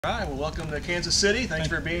All right, well, welcome to Kansas City. Thanks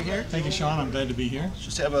for being here. Thank you, Shaun. I'm glad to be here.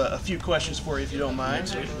 Just have a few questions for you, if you don't mind.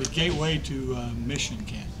 The gateway to Mission,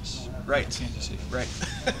 Kansas. Right. Kansas City. Right.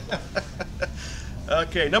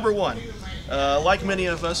 Okay, number one. Like many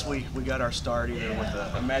of us, we got our start either with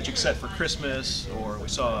a magic set for Christmas, or we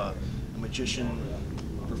saw a magician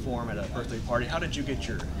perform at a birthday party. How did you get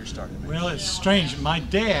your start? Well, it's strange. My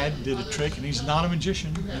dad did a trick, and he's not a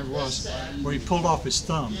magician, never was, where he pulled off his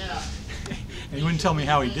thumb. And he wouldn't tell me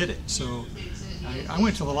how he did it. So I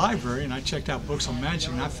went to the library and I checked out books on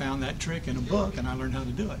magic, and I found that trick in a book, and I learned how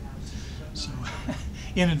to do it. So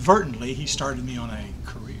inadvertently, he started me on a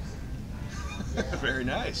career. Very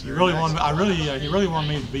nice. He really wanted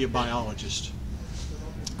me to be a biologist.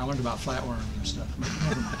 I learned about flatworms and stuff.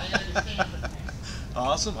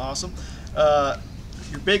 Awesome, awesome.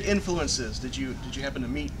 Your big influences. Did you happen to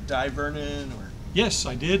meet Di Vernon or? Yes,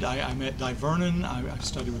 I did. I met Di Vernon. I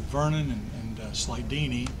studied with Vernon and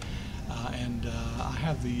Slidini, and I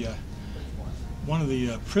have one of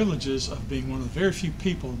the privileges of being one of the very few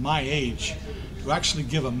people my age to actually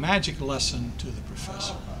give a magic lesson to the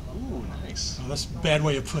professor. Ooh, nice. Well, that's a bad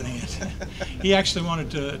way of putting it. He actually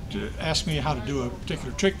wanted to ask me how to do a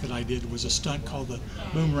particular trick that I did. It was a stunt called the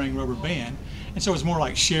boomerang rubber band, and so it was more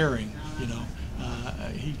like sharing, you know.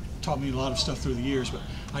 He taught me a lot of stuff through the years, but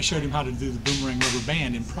I showed him how to do the boomerang rubber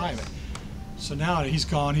band in private. So now that he's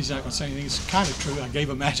gone, he's not going to say anything. It's kind of true. I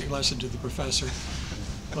gave a magic lesson to the professor,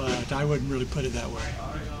 but I wouldn't really put it that way.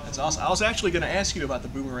 That's awesome. I was actually going to ask you about the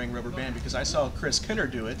boomerang rubber band because I saw Chris Kenner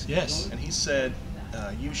do it. Yes. And he said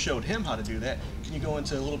you showed him how to do that. Can you go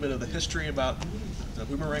into a little bit of the history about the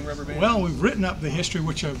boomerang rubber band? Well, we've written up the history,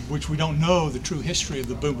 which we don't know the true history of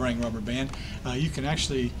the boomerang rubber band. You can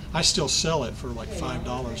actually, I still sell it for like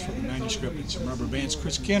 $5 for the manuscript and some rubber bands.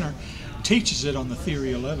 Chris Kenner teaches it on the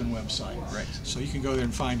Theory 11 website. Right. So you can go there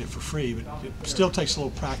and find it for free, but it still takes a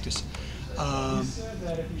little practice.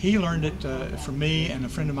 He learned it from me and a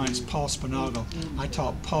friend of mine is Paul Spinago. I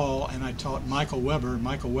taught Paul and I taught Michael Weber.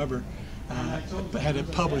 Michael Weber had it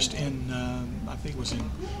published in, I think it was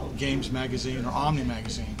in Games Magazine or Omni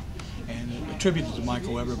Magazine, and it attributed to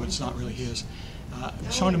Michael Weber, but it's not really his.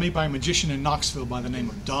 Shown to me by a magician in Knoxville by the name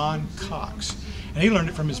of Don Cox. And he learned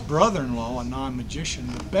it from his brother-in-law, a non-magician.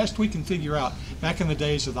 The best we can figure out, back in the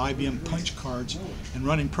days of the IBM punch cards and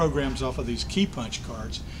running programs off of these key punch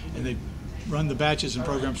cards, and they'd run the batches and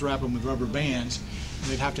programs, wrap them with rubber bands,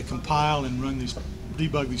 and they'd have to compile and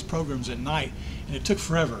debug these programs at night, and it took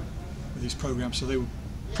forever with these programs. So they were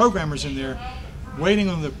programmers in there waiting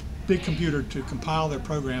on the big computer to compile their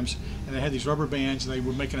programs, and they had these rubber bands, and they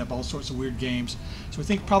were making up all sorts of weird games. So we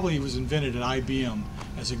think probably it was invented at IBM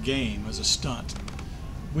as a game, as a stunt.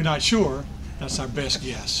 We're not sure. That's our best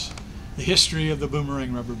guess. The history of the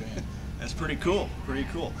boomerang rubber band. That's pretty cool. Pretty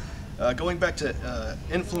cool. Going back to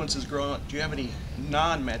influences growing up, do you have any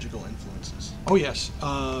non-magical influences? Oh yes,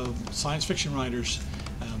 science fiction writers.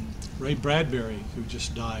 Ray Bradbury, who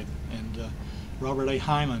just died, and Robert A.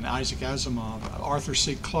 Heinlein, Isaac Asimov, Arthur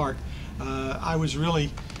C. Clarke. I was really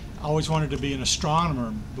always wanted to be an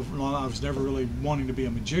astronomer. I was never really wanting to be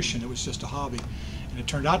a magician. It was just a hobby, and it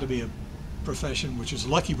turned out to be a profession, which was a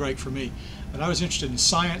lucky break for me. But I was interested in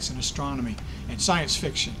science and astronomy and science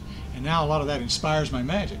fiction, and now a lot of that inspires my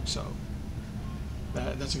magic. So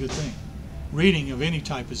that's a good thing. Reading of any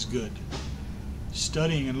type is good.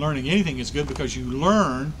 Studying and learning anything is good because you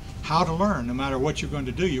learn how to learn. No matter what you're going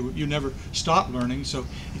to do, you never stop learning. So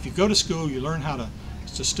if you go to school, you learn how to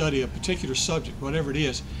study a particular subject, whatever it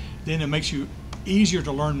is, then it makes you easier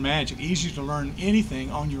to learn magic, easier to learn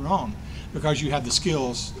anything on your own because you have the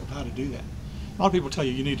skills of how to do that. A lot of people tell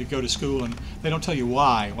you need to go to school and they don't tell you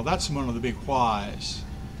why. Well, that's one of the big whys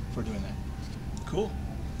for doing that. Cool.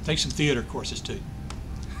 Take some theater courses too.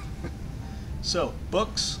 So,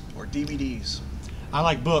 books or DVDs? I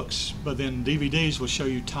like books, but then DVDs will show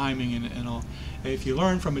you timing and all. If you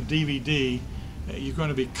learn from a DVD, you're going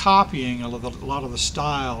to be copying a lot of the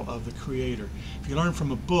style of the creator. If you learn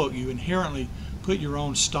from a book, you inherently put your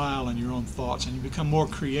own style and your own thoughts, and you become more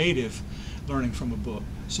creative learning from a book.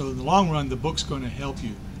 So in the long run, the book's going to help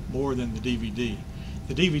you more than the DVD.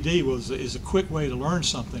 The DVD is a quick way to learn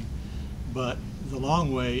something, but the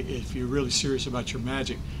long way, if you're really serious about your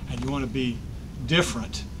magic and you want to be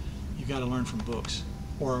different, you got to learn from books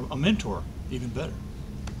or a mentor, even better.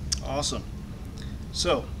 Awesome.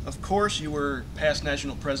 So, of course, you were past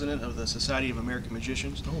national president of the Society of American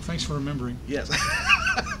Magicians. Oh, thanks for remembering. Yes.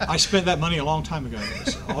 I spent that money a long time ago.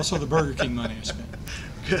 It's also the Burger King money I spent.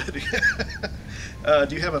 Good.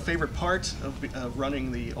 Do you have a favorite part of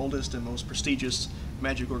running the oldest and most prestigious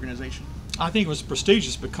magic organization? I think it was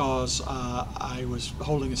prestigious because I was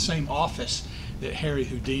holding the same office that Harry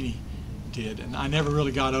Houdini did, and I never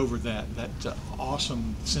really got over that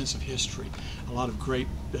awesome sense of history. A lot of great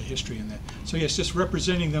history in that. So yes, just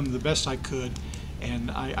representing them the best I could,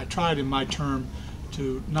 and I tried in my term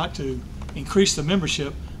to not to increase the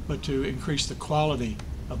membership, but to increase the quality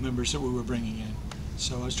of members that we were bringing in.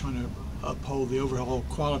 So I was trying to uphold the overall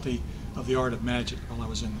quality of the art of magic while I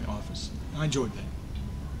was in the office. I enjoyed that.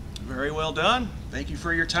 Very well done. Thank you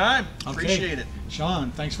for your time. Okay. Appreciate it.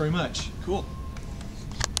 Shaun, thanks very much. Cool.